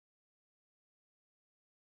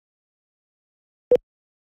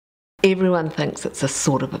Everyone thinks it's a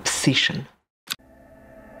sort of obsession.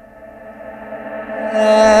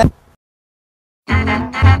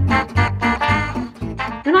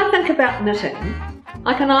 When I think about knitting,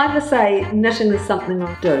 I can either say knitting is something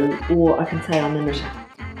I do, or I can say I'm a knitter.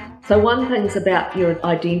 So one thing's about your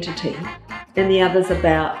identity and the other's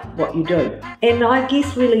about what you do. And I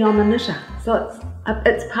guess really I'm a knitter, so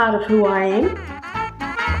it's part of who I am.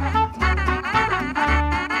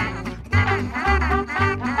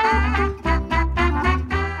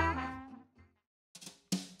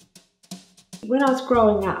 When I was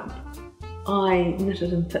growing up, I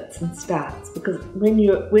knitted in fits and starts, because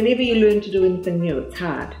whenever you learn to do anything new, it's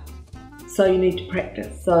hard. So you need to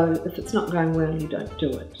practice. So if it's not going well, you don't do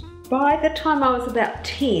it. By the time I was about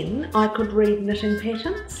 10, I could read knitting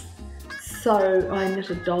patterns. So I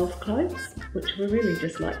knitted dolls' clothes, which were really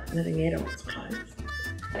just like knitting adults' clothes.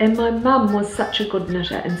 And my mum was such a good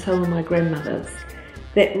knitter, and so were my grandmothers,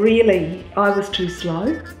 that really I was too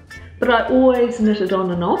slow. But I always knitted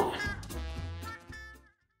on and off.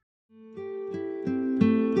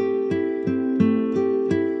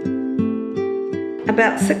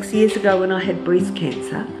 About 6 years ago, when I had breast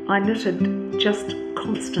cancer, I knitted just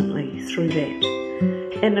constantly through that.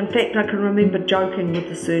 And in fact, I can remember joking with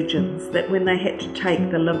the surgeons that when they had to take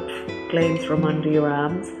the lymph glands from under your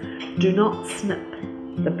arms, do not snip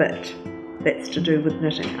the bit that's to do with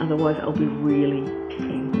knitting, otherwise I'll be really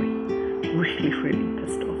angry, really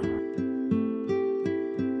pissed off.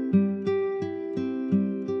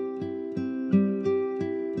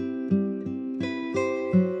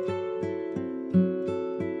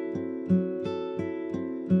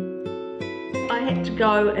 I had to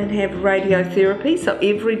go and have radiotherapy, so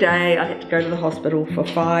every day I had to go to the hospital for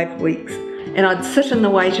 5 weeks, and I'd sit in the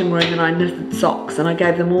waiting room and I knitted socks, and I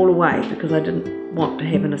gave them all away because I didn't want to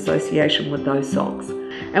have an association with those socks.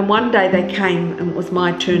 And one day they came and it was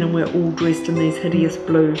my turn, and we're all dressed in these hideous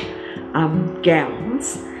blue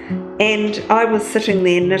gowns, and I was sitting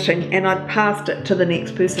there knitting, and I'd passed it to the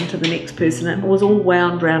next person, and it was all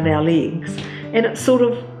wound round our legs, and it sort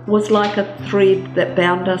of was like a thread that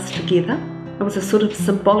bound us together. It was a sort of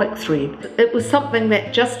symbolic thread. It was something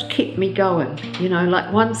that just kept me going, you know,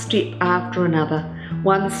 like one step after another,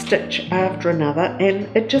 one stitch after another, and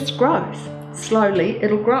it just grows. Slowly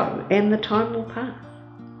it'll grow and the time will pass.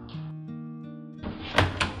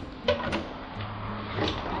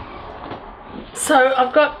 So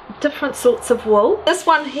I've got different sorts of wool. This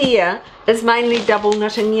one here is mainly double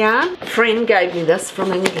knitting yarn. A friend gave me this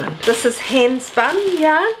from England. This is hand spun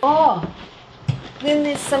yarn. Oh. Then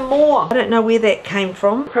there's some more. I don't know where that came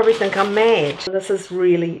from. Probably think I'm mad. This is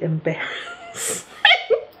really embarrassing.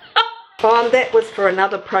 Oh, and that was for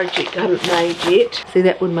another project I haven't made yet. See,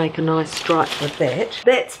 that would make a nice stripe with that.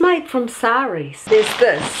 That's made from saris. There's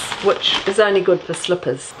this, which is only good for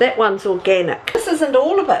slippers. That one's organic. This isn't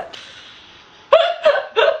all of it.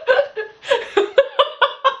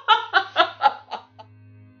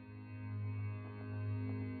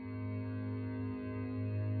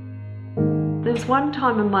 There was one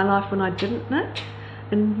time in my life when I didn't knit,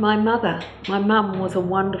 and my mum was a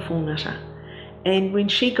wonderful knitter, and when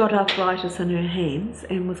she got arthritis in her hands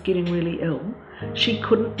and was getting really ill, she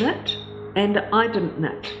couldn't knit, and I didn't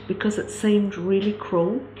knit because it seemed really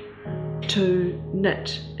cruel to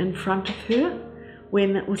knit in front of her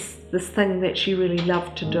when it was this thing that she really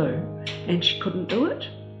loved to do, and she couldn't do it,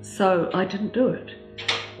 so I didn't do it.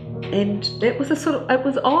 And that was it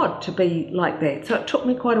was odd to be like that. So it took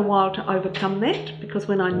me quite a while to overcome that, because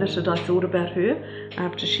when I knitted I thought about her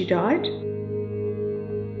after she died.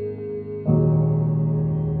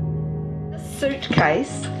 This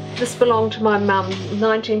suitcase, this belonged to my mum. In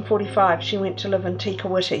 1945 she went to live in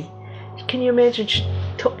Tikawiti. Can you imagine? She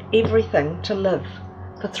took everything to live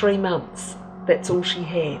for 3 months. That's all she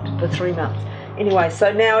had for 3 months. Anyway,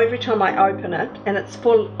 so now every time I open it, and it's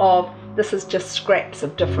full of, this is just scraps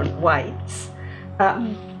of different weights,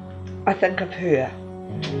 I think of her.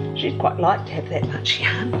 She'd quite like to have that much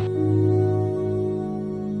yarn.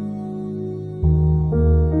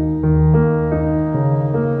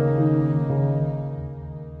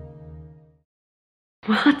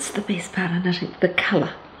 What's the best part of knitting? The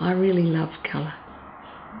colour. I really love colour,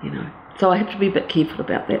 you know. So I have to be a bit careful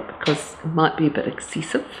about that because it might be a bit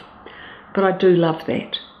excessive, but I do love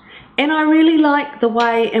that. And I really like the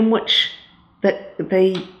way in which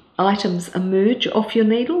the items emerge off your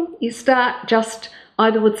needle. You start just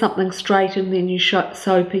either with something straight and then you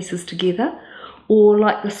sew pieces together, or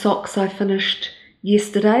like the socks I finished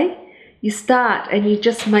yesterday. You start and you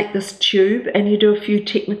just make this tube and you do a few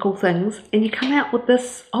technical things and you come out with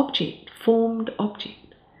this object, formed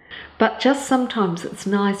object. But just sometimes it's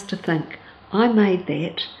nice to think, I made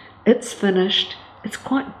that, it's finished, it's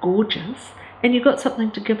quite gorgeous, and you've got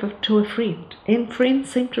something to give to a friend. And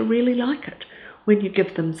friends seem to really like it when you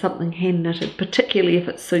give them something hand knitted, particularly if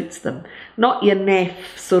it suits them. Not your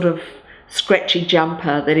naff sort of scratchy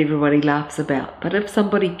jumper that everybody laughs about, but if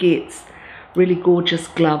somebody gets really gorgeous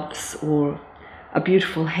gloves or a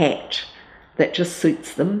beautiful hat that just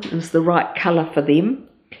suits them, is the right colour for them,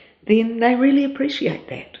 then they really appreciate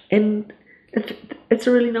that. And it's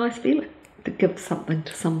a really nice feeling to give something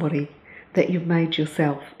to somebody that you've made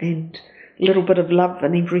yourself, and a little bit of love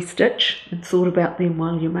in every stitch, and thought about them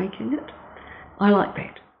while you're making it. I like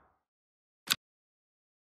that.